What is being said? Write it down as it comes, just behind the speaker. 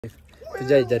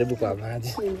Tujajaribu kwa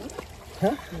maji.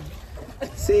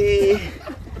 Si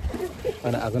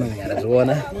ana hakuna mwenye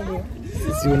anatuona.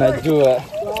 Si unajua.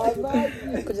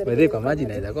 Bado kwa maji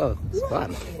inaweza kuwa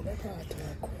sana.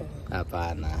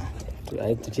 Hapana.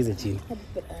 Tucheze chini.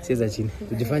 Cheza chini.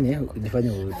 Ujifanye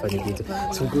ufanye kitu.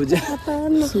 Sikuja.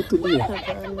 Hapana. Situlia.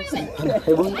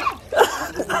 Hebu.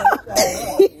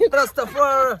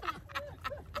 Rastafari.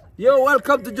 Yo,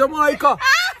 welcome to Jamaica.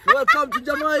 Welcome to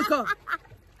Jamaica.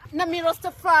 Nami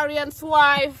Rastafarian's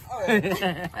wife.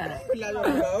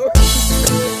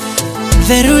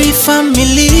 The Rui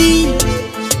family.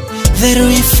 The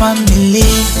Rui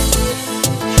family.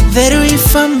 The Rui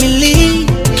family.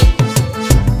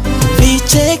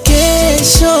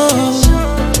 Vichekesho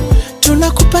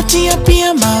tunakupatia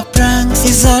pia mapranks.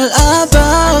 It's all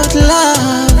about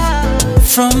love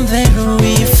from the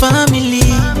Rui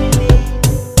family.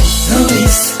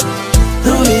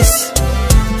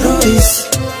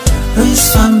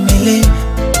 Ruiz family.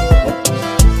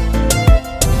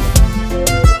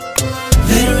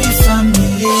 The Rui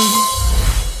family.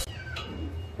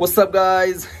 What's up,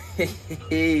 guys?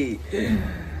 Hii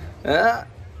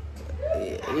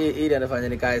anafanya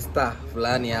nikai star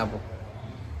fulani hapo.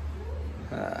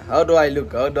 How do I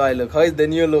look? How is the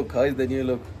new look?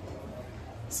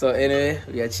 So anyway,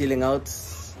 we are chilling out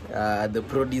at the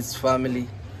Produce family.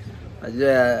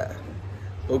 Najua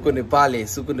huko ni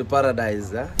palace, huko ni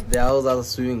paradise. The house has a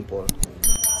swimming pool.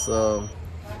 So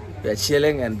we are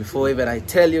chilling, and before even I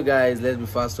tell you guys, let me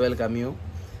first welcome you.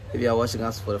 If you are watching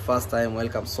us for the first time,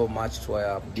 welcome so much to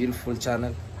our beautiful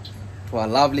channel, to our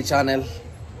lovely channel.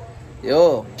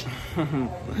 Yo,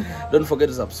 don't forget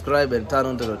to subscribe and turn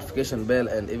on the notification bell.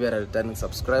 And if you are a returning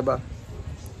subscriber,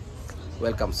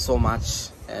 welcome so much.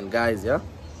 And guys, yeah,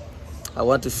 I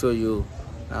want to show you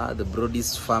the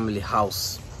Brody's family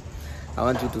house. I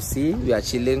want you to see we are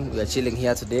chilling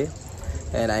here today,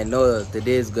 and I know the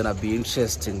day is gonna be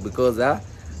interesting because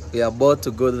we are about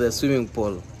to go to the swimming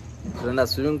pool. Tunaenda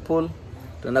swimming pool,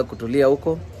 tunaenda kutulia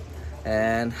huko,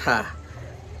 and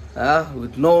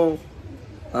with no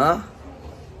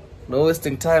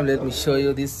wasting time, let me show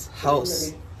you this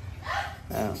house.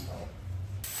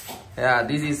 Yeah,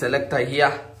 this is selector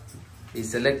here.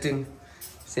 He's selecting.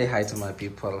 Say hi to my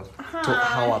people. Hi. To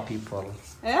our people.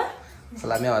 Yeah?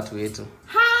 Salamia watu wetu.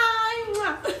 Hi.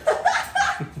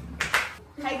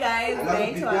 Hi guys,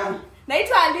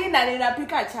 naitwa Alina,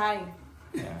 ninapika chai.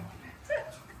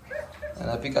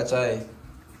 Anapika chai.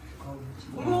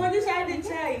 Unaonyesha hadi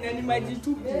chai na ni maji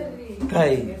tupu.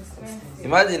 Kai.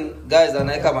 Imagine guys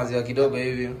anaweka maziwa kidogo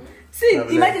hivi.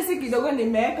 Imagine si kidogo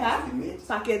nimeweka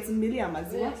packets 2 ya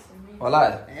maziwa.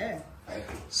 Walai.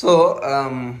 So,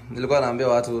 nilikuwa naambia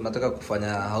watu nataka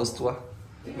kufanya house tour.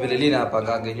 Vile Lina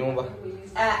apangange nyumba.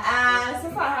 Sasa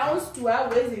house tour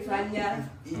huwezi fanya.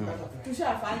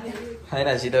 Tushafanya.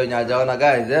 Haina shida wenye hajaona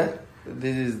guys,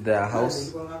 This is the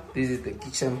house. This is the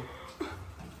kitchen.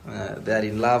 They are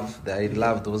in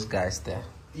love, those guys there.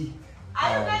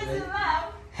 Are you guys in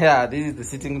love? Yeah, this is the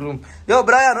sitting room. Yo,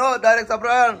 Brian, Director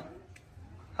Brian.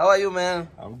 How are you, man?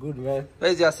 I'm good, man.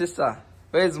 Where's your sister?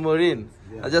 Where's Maureen?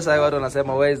 Yeah. I just saw what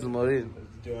wanasema, where's Maureen?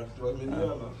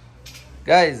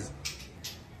 Guys,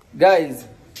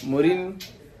 Maureen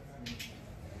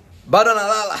bado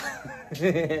analala.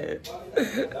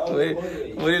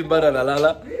 Maureen bado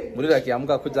analala. Maureen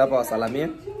akiamka kuja hapa wasalamie.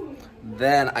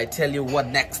 Then I tell you what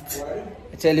next.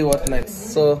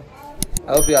 So,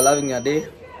 I hope you are loving your day.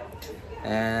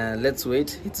 And let's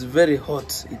wait. It's very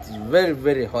hot. It's very,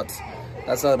 very hot.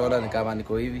 That's why naona ni kama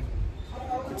niko hivi.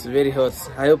 It's very hot.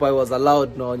 I hope I was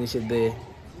allowed to onyesha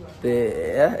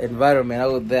the environment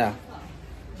out there.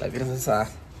 Like this.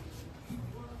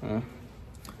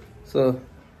 So,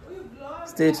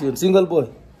 stay tuned. Single boy.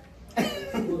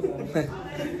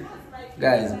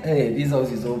 Guys, hey, this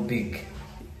house is so big.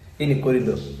 Ini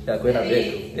corridor ya kwenda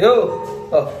bedroom.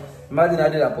 Yo, imagine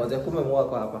hadi napoanza kumemua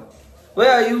kwa hapa.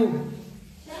 Where are you?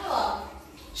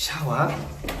 Shower.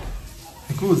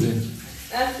 Nikuze.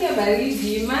 Nasikia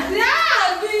baridi. Babe.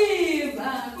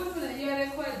 You're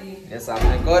recording. Yes,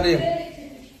 I'm recording.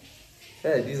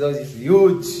 Hey, this house is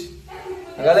huge.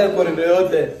 Angalia corridor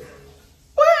yote.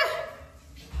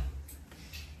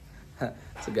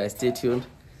 So guys, stay tuned.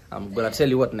 I'm gonna tell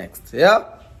you what next. Yeah?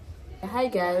 Hi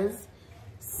guys.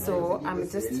 So I'm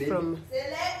just from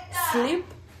sleep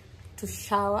to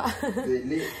shower.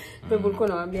 People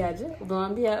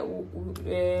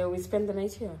we spend the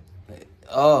night here.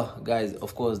 Oh, guys,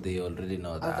 of course they already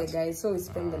know that. Okay, guys, so we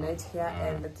spend the night here,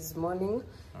 and this morning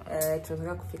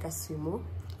tunataka kufika Swimo.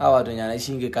 Hawa watu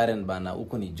wanaishi Karen bana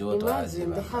huko ni joto.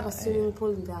 Imagine they have a swimming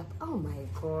pool in that. Oh my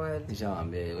god.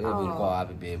 Nishawaambia wewe ulikuwa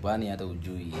wapi babe? Bwana hata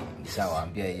ujui.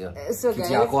 Nishawaambia hiyo. So guys,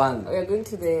 we are going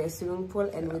to the swimming pool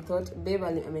and we thought babe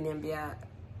ameniambia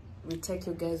we take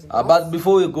you guys. But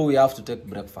before we go we have to take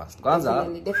breakfast. Kwanza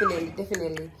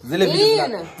definitely.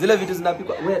 Zile vitu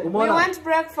zinapikwa. We want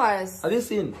breakfast. Have you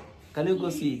seen? Can you go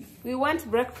see? We want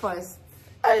breakfast.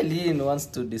 Eileen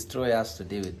wants to destroy us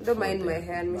today with. Don't mind my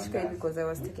hair, I'm just because I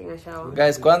was taking a shower.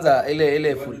 Guys, kwanza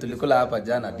ile food tulikula hapa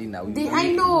jana dinner.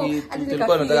 I know.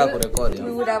 Tulikuwa tunataka kurecord.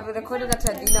 We would have recorded at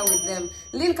a dinner with them.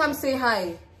 Lynn, come say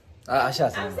hi.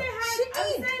 Asha sana. She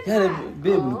did. Yeah,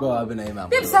 babe, mko wapi na mama?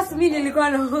 Babe, sasa mimi nilikuwa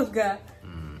naoga.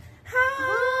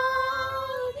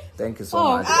 Thank you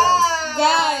so much.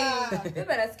 Guys,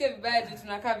 babe anasikia vibaya tu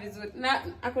tunakaa vizuri. Na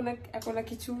akona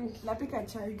kichungi. Napika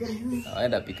chai guys.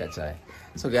 Aenda pika chai.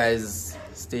 So guys,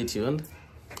 stay tuned.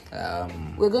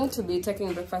 We're going to be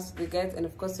taking breakfast with you guys, and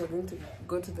of course we're going to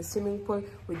go to the swimming pool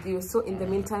with you. So in the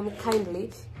meantime, kindly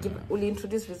will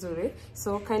introduce vizuri.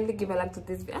 So kindly give a like to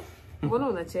this video. Mbona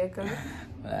unacheka?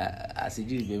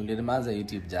 Asijui babe, nilianza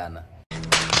YouTube jana.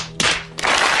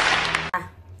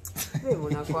 Wewe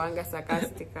unakuanga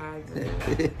sarcastic aje.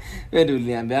 Wewe ndio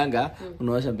uliniambianga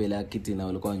unaosha mbele ya kiti na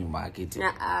ulikuwa nyuma ya kiti.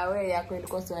 Wewe yako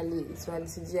ilikuwa swali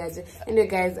sijiaje. Anyway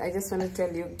guys, I just want to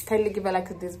tell you, kindly give a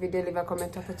like to this video, leave a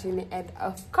comment opportunity, and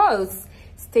of course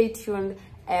stay tuned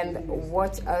and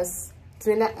watch us.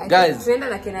 Guys,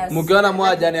 mkiona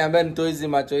mmoja niambia nitoe hizi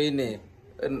macho ine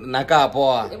nakaa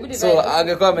poa. So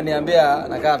angekuwa ameniambia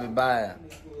nakaa vibaya.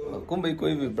 Kumbe iko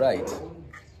hivi bright.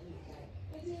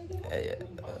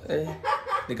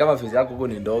 Ni kama fizi yako huko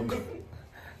ni ndogo.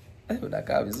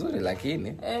 Unakaa vizuri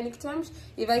lakini.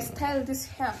 If I style this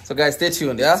hair. So guys, stay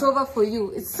tuned, yeah? It's over for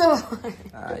you. It's so.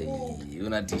 Ai,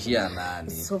 unatishia nani?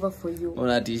 It's over for you.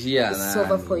 Unatishia nani? It's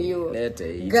over for you.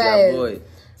 Lete hii chaboy.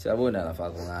 Chaboy anafaa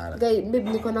kung'ara. Guys, baby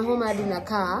niko na homa hadi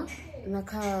nakaa.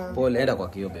 Pole, enda kwa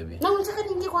kio baby. Na unataka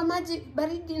niingie kwa maji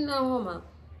baridi na homa?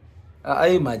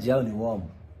 Ai, maji yao ni warm.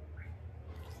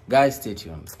 Guys, stay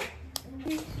tuned.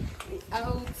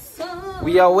 Outside.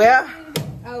 We are where?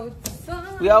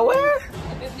 Outside. We are where?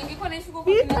 Ningekuwa naishi kwa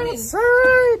kina Lynn.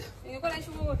 Outside. Ningekuwa naishi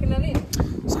kwa kina Lynn.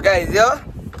 So guys, yo.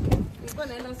 Ningekuwa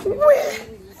naenda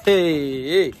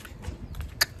Hey.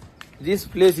 This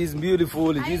place is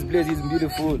beautiful. This place is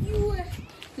beautiful.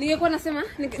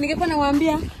 Ningekuwa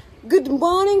nawaambia good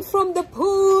morning from the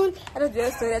pool. Hata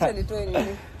just story hata nitoe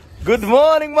nini. Good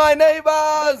morning my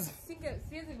neighbors.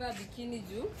 Siwezi vaa bikini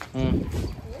juu.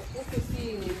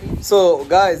 So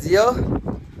guys, yo,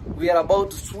 we are about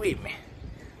to swim.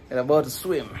 Yeah?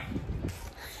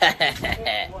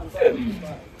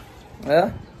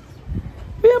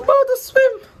 We are about to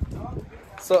swim.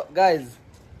 So guys,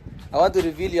 I want to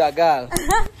reveal your girl.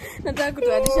 Nataka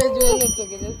kutuadisha juu ile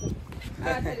kutokeleza.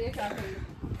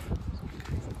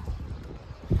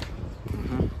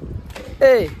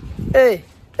 Hey.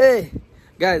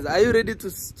 Guys, are you ready to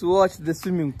watch the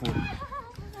swimming pool?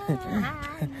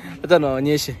 I don't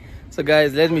know. So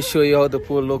guys, let me show you how the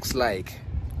pool looks like.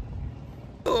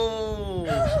 Oh.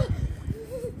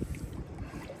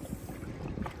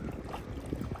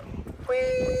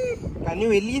 Can you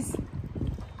release?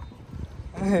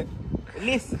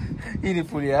 Release. Hii ni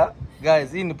pool ya,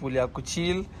 guys, hii ni pool ya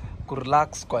kuchill,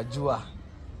 kurelax kwa jua.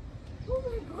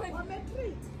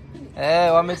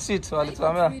 Wametreat,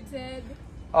 walituambia.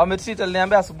 Wametreat,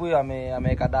 aliniambia asubuhi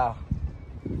ameweka dawa.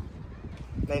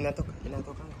 Na inatoka.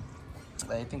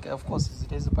 I think of course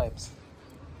it is pipes.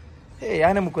 Hey,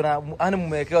 yani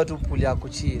mmewekewa tu pool ya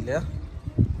kuchill, yeah?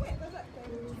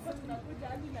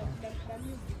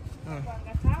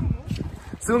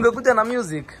 Si ungekuja na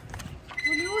music.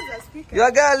 Tuliuza speaker.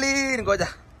 Your girl, ngoja.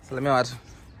 Salamia watu.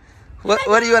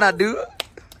 What do you wanna do?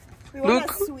 We Look.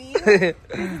 wanna swim. This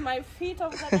is my feet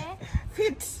over there.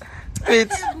 Feet.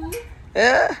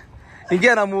 Yeah.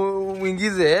 Ingia na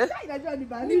muingize, eh? Najua ni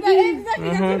baridi.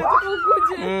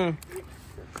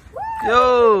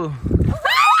 Yo.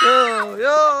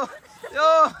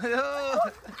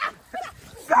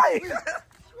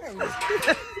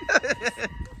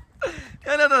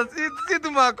 Yana si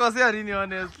tumakosea nini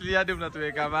honestly hadi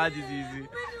mnatuweka maji zizi.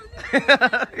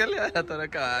 Kali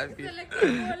atataka wapi?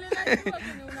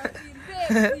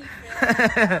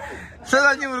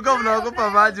 Sasa nyinyi mlikuwa mnaogopa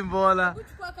maji mbona?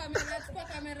 Chukua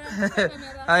kamera.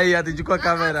 Ai, atichukua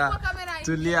kamera.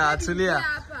 Tulia.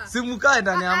 Si mkae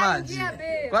ndani ya maji.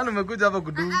 Kwani umekuja hapa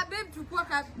kudu?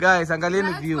 Guys,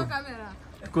 angalieni view.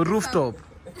 Tuko rooftop.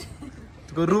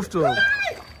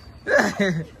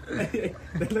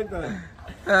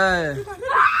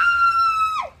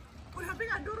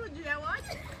 Unapiga duru juu ya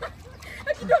waje.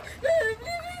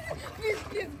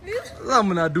 Sasa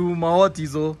mnadu maoti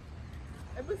hizo.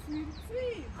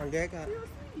 Angeka.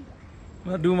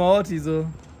 Mnadu maoti hizo.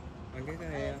 Angeka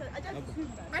ya.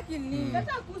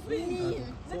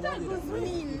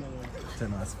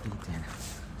 Tena split.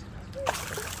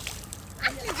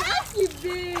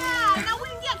 Na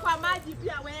uingie kwa maji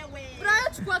pia wewe. Bro,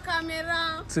 chukua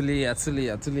kamera. Tulia.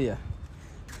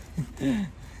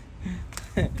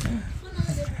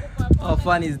 How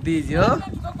fun is this, yo?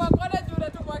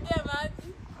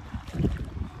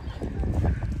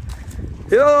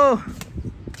 Yo!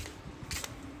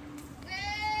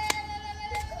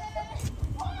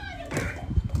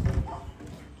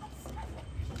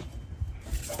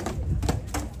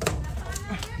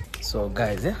 So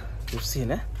guys, you've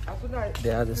seen, they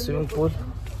are the swimming pool.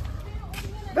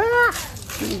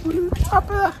 Up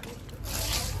there.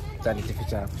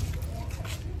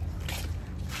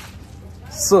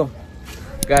 So,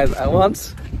 guys, I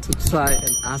want to try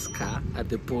and ask her at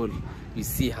the pool. We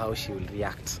see how she will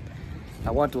react.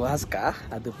 I want to ask her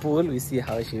at the pool. We see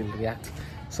how she will react.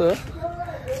 So,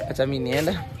 acha mimi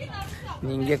niende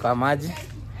niingie kwa maji,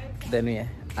 then we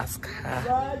ask her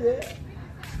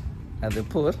at the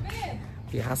pool.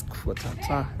 We ask for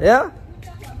tata. Yeah?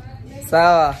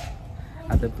 Sawa.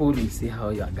 At the pool, we see how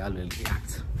your girl will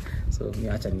react. So, mimi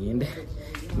acha niende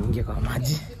niingie kwa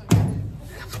maji.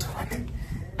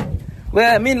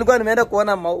 Wewe mimi nilikuwa nimeenda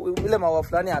kuona ile maua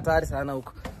fulani hatari sana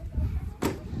huko.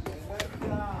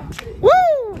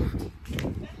 Woo!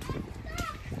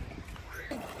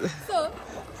 So,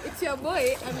 it's your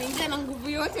boy. Ameingia na nguvu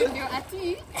yote ndio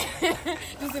ati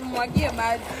tusimwagie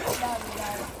maji.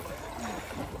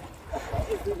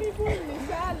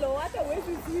 Hata wewe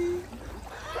si.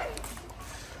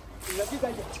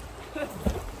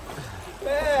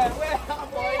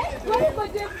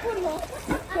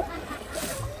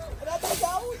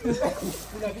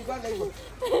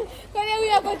 Kwani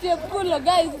huyu hapa Chepkulo,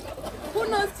 guys? Who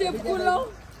knows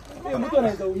Chepkulo? Mtu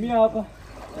anaweza umia hapa.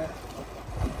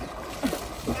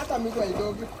 Hata mimi kwa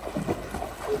idogo.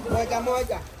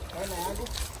 Moja.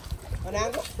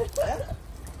 Wanangu.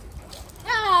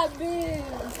 Ah, babe.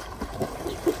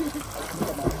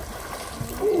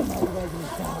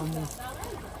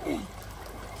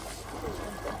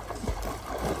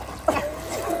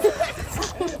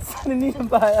 Nini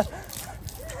mbaya?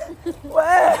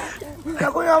 Wewe,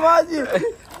 nakunywa maji.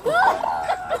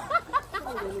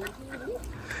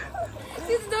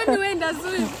 This don't do in the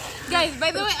swim. Guys,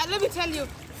 by the way, let me tell you,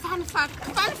 fun fact.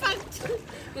 That's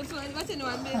what what's in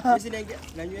one minute. Sisi naingia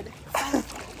na nywele.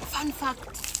 Fun fact.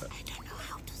 I don't know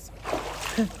how to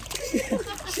swim.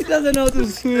 She doesn't know how to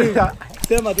swim.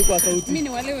 Sema tu kwa sauti. Mimi ni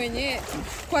wale wenye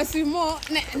kwa swimo,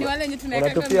 ni wale wenye tunaweka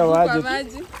Unatupia kwa maji.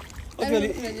 maji.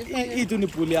 Hii tu ni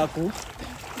pool yako.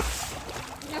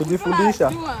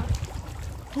 Kujifundisha.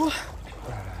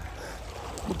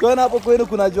 Ukiona hapo kwenu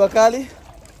kuna jua kali,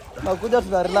 nakuja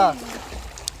tuna relax.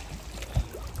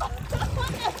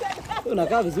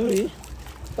 Unakaa vizuri.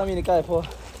 Hata mimi nikae poa.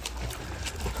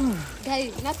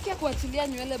 Guys, nasikia kuachilia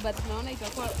nywele but naona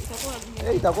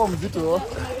Itakuwa mzito.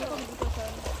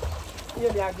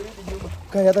 Hiyo ni agridi nyuma.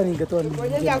 Kai hata ningetoa nini.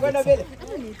 Ngoja kwenda mbele.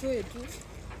 nitoe tu.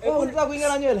 Unataka kuingia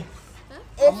na nywele?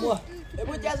 Amua.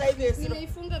 Hebu jaza hivi.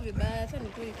 Nimeifunga vibaya, acha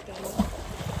nitoe kitambo.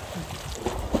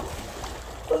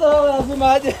 Sasa wewe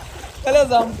lazima aje. Kale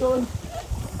za mtoni.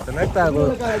 Tunataka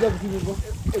go.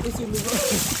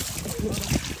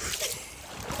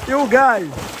 You guys.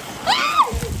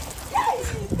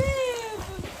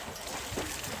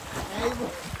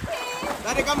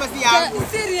 Nani kama si yangu?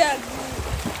 Serious.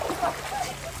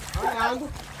 Yangu.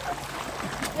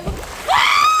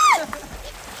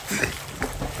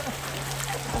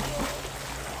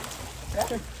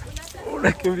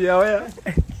 Unakimbia wewe.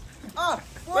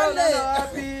 Pole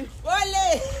wapi?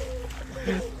 Pole.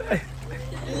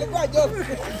 Ilikuwa joke.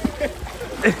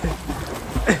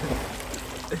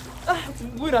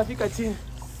 Mguu unafika chini.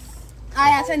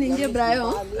 Aya, acha niingie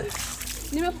Brayo.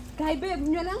 Babe,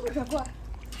 nywele yangu itakuwa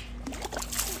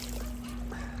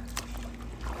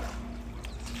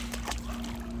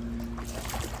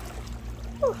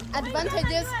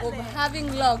advantages of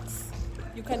having locks.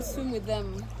 You can swim with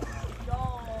them.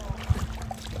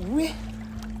 We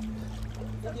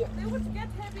They would get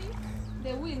heavy.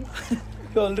 They will.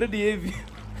 you're already heavy.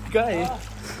 Guy.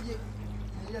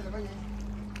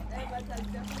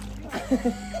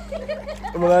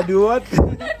 Mna do what?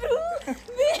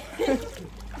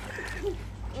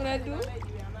 Unadu?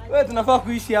 Wewe tunafaa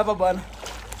kuishi hapa bwana.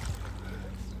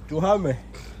 Tuhame.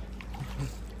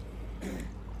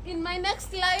 In my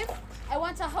next life, I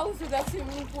want a house with a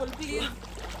swimming pool, please.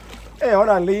 Eh,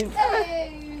 ona lean.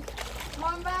 Hey,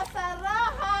 Mombasa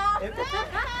raha.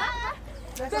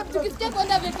 Tukisikia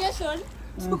kwenda vacation,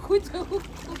 tukuje huko.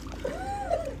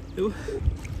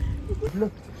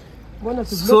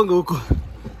 Songa huko.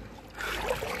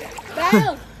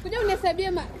 Bayo, kuja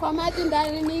unihesabie kwa maji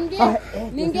ndani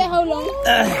niingie how long?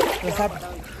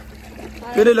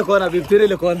 Twende ile kona, babe, twende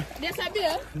ile kona. Nihesabie?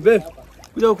 Babe,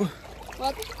 kuja huko.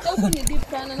 Wapi? Huko ni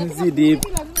deep sana. Si deep.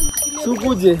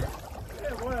 Sukuje.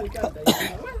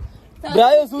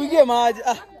 Brayo suingie maji.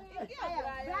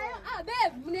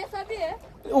 Babe, unihesabie?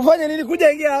 Ufanye nini?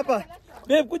 Kuja ingia hapa.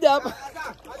 Babe, kuja hapa.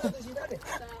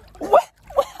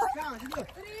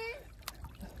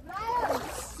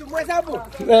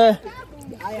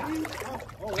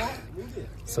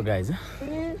 So guys,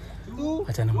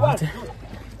 acha namwate.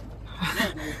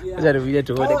 Acha tupige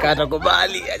tuone kata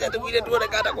kubali. Acha tupige tuone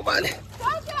kata kubali.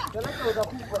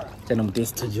 Acha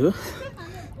namtest juu.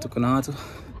 Tuko na watu.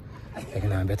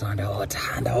 Lakini naambia tu underwater.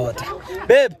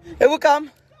 Babe, hebu come.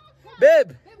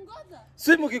 Babe.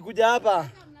 Swim ukikuja hapa.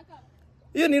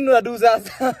 Hiyo nini unadu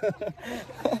sasa?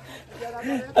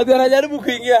 Ati anajaribu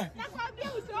kuingia.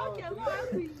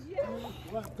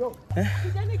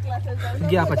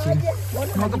 Ingia hapa chini.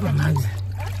 Mwaka pa maji.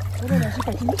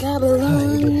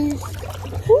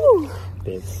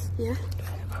 Yeah.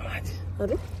 Maji.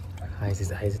 Ado?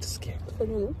 Haizi tusikie.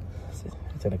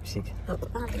 Acha kushika.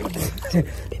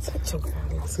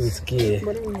 Tusikie.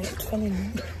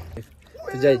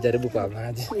 Tujaribu kwa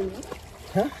maji.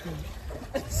 Ha?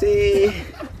 Si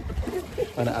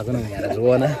ana akona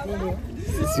anatuona.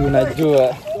 Si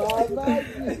unajua.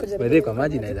 Baadaye kwa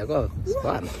maji inaweza kwa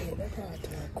bana.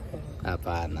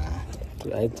 Hapana.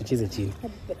 Tucheze chini.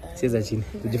 Cheza chini.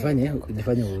 Ujifanye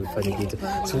ufanye kitu.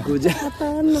 Sikuja.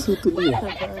 Hapana. Situlia.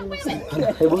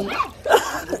 Hebu.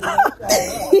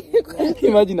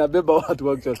 Imagine abeba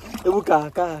watu actually. Hebu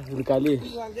kaa nikalie.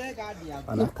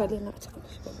 Nikalie na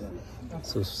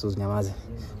so nyamaze.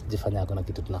 Jifanya hakuna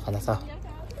kitu tunafanya sawa.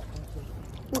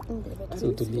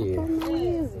 So tulie.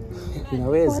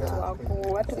 Inaweza.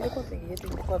 Watu liko pigeti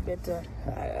kwa better.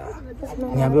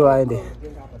 Niambie waende.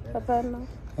 Hapana.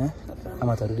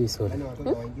 Ama tarudi sole.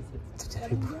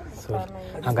 Tujaribu. Sole.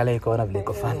 Angalia iko vile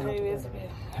iko fun.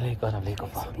 Angalia iko vile iko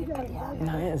fun.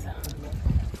 Inaweza.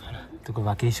 Tuko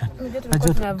vacation.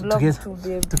 Najua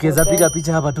tukiweza piga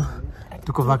picha hapa tu.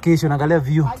 Tuko vacation, angalia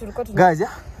view. Guys,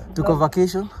 tuko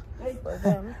vacation.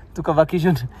 Tuko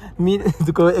vacation.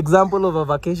 Tuko example of a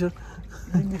vacation.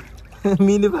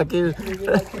 Mini vacation.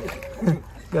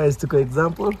 Guys, tuko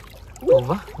example of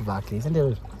a vacation.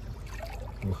 Ndio.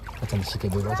 Acha nishike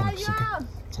bebe, acha nikushike.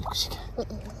 Acha nikushike.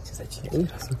 Sasa chini.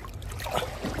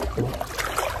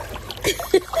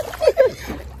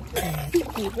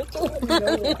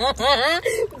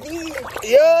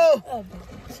 Yo!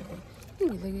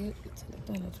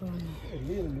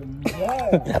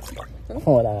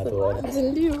 Hola, tuona.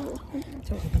 Ndio.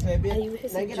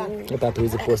 Nataka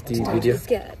tuweze post hii video.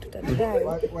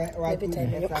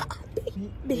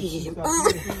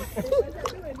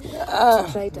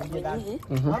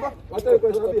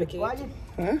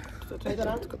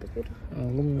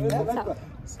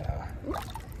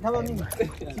 Kama mimi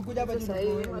sikuja hapa Sasa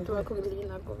hivi watu wako wengine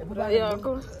nako. Brayo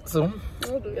wako. So.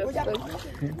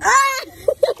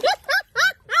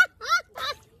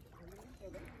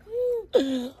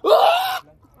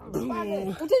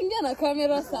 Utaingia na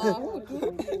kamera sawa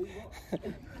tu.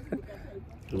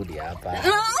 Rudi hapa.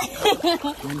 Acha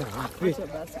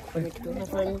basi kwenye kitu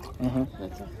unafanya.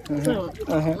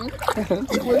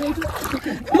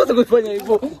 Mbona kufanya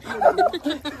hivyo?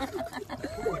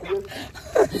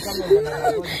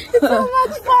 So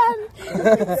much fun.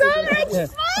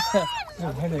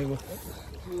 Fanya hivyo.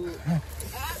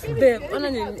 Babe, ona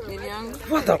nini yangu?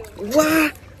 What?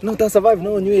 No, uta survive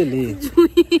no nywele.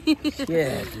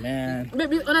 Shit, man.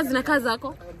 Baby, ona zinakaa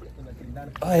zako.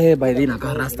 Oh, yeah, by then I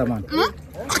got Rasta, man.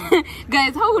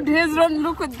 Guys, how would Hezron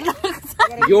look with locks?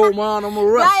 Yo, man, I'm a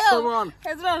Rasta, man.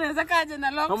 Hezron anaweza kaje na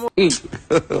locks?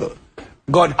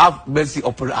 God have mercy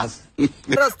upon us.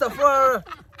 Rastafari.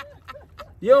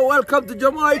 Yo, welcome to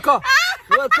Jamaica.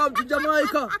 Welcome to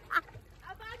Jamaica.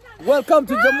 Welcome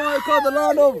to Jamaica, the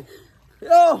land of.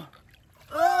 Yo.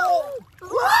 Oh.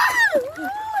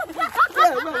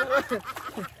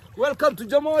 Welcome to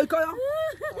Jamaica.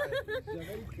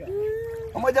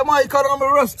 I'm a Jamaican, I'm a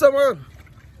Rasta, man.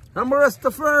 I'm a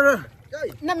Rastafari.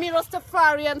 Nami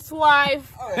Rastafarian's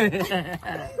wife.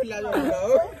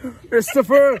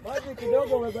 Rastafari.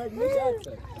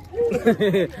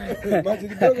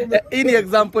 Hii ni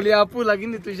example ya hapo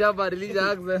lakini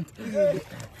tushabadilisha accent.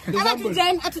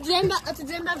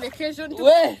 Atujaenda vacation.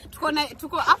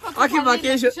 Tuko hapa Aki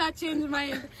vacation. Tusha change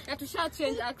mind. Tusha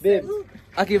change accent. Babe,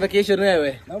 aki vacation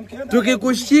wewe.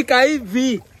 Tukikushika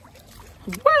hivi.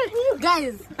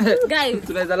 Guys,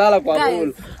 Tunaweza lala kwa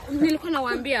pool. nilikuwa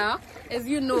nawaambia, as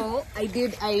you know, I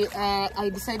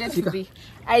decided to be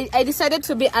I decided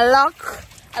to be a locks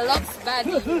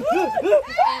baddie.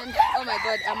 And oh my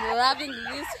god, I'm loving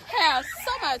this hair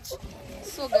so much.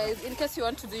 So guys, in case you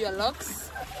want to do your locks,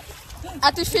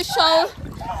 artificial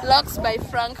locks by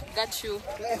Frank got you.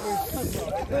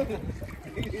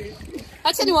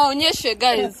 Actually waonyeshe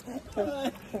guys.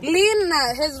 Lynn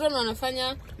na Hezron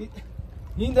wanafanya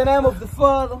In the name of the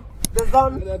Father, the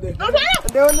Son, and the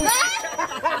Holy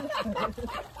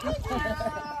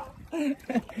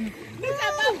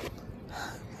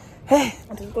Hey,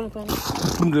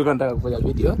 nilikuwa nataka kufanya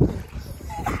video.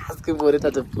 Asikibore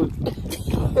tata pool.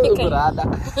 Kurada.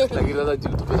 Lakini sasa juu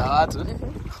tuko na watu.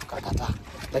 Kakata.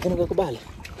 Lakini ukakubali.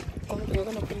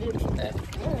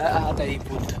 Hata hii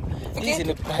pool. This is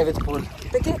a private pool.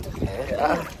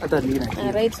 Hata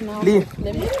Lina. right now. Lina,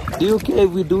 do you care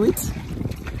if we do it?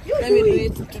 Let me do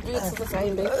it. To do it sasa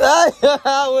sainde.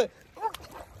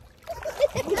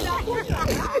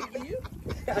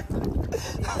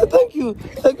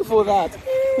 Thank you for that.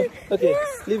 Okay,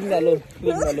 leave me alone.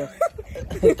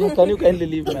 Can you kindly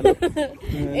leave me alone?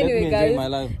 Anyway, Let me enjoy my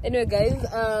life.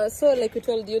 So like we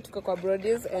told you, tuko kwa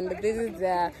Brodies, and this is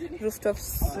the rooftop.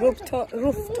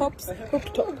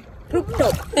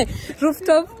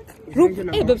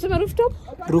 Eh, babe, sema rooftop.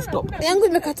 Yangu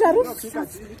imekata roof.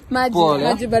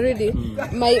 Maji baridi.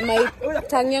 My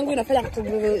tongue yangu inafanya kutubu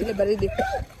ile baridi.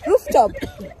 Rooftop.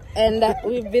 And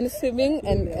we've been swimming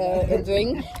and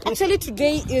enjoying. Actually,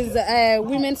 today is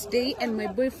Women's Day, and my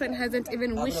boyfriend hasn't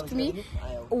even wished me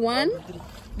one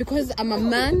because I'm a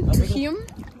man to him.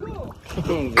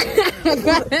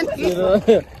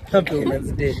 Happy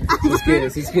Women's Day.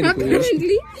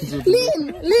 Apparently,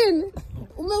 Lynn,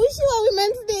 umewishiwa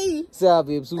Women's Day. Sawa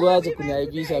babe, usiwache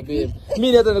kuniaibisha babe.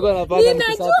 Mimi hata nilikuwa napanga ni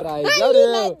surprise.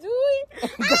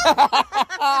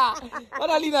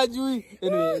 What Lina jui?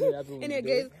 Anyway,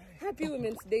 guys, happy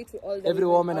Women's Day to all the every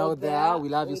woman out there. We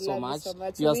love you so much.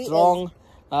 You are strong.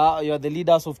 You are the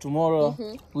leaders of tomorrow.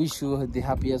 Wish you the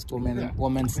happiest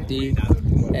Women's Day,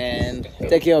 and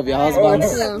take care of your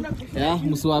husbands. Yeah,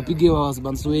 msiwapige wa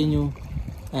husbands wenyu.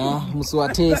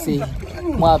 Msiwatese.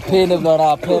 Mwapende vile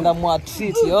wanapenda,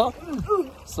 mwatreat yo.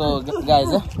 So guys,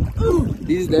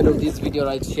 this is the end of this video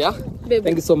right here. Baby,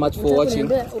 thank you so much for watching.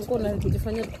 We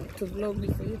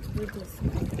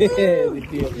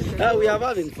are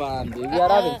having fun, baby. We are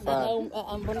having fun.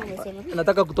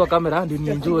 Nataka kutoa kamera ndio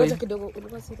nienjoy.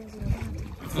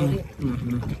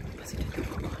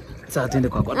 Sasa tuende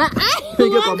kwa kwa. Guys.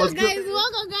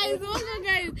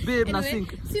 Babe, na sink.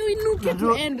 See we look at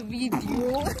the end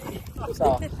video.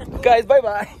 So, guys, bye.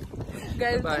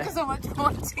 Guys, thank you so much for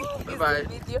watching this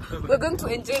video. We're going to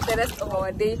enjoy the rest of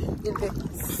our day in the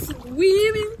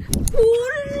swimming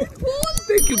pool.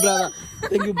 Thank you, brother.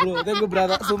 Thank you, bro. Thank you,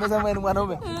 brother. So much,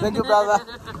 mwanaume. Thank you, brother.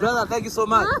 Brother, thank you so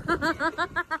much.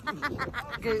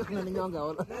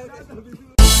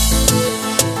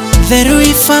 The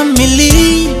Rui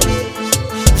family,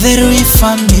 the Rui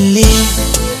family,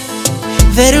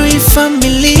 the Rui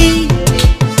family.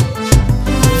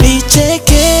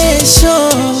 Vichekesho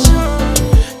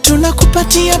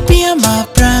tunakupatia pia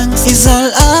mapranks. It's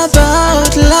all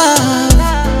about love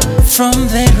from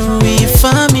the Rui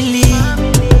family.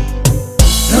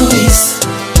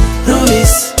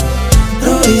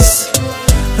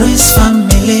 Ruiz family.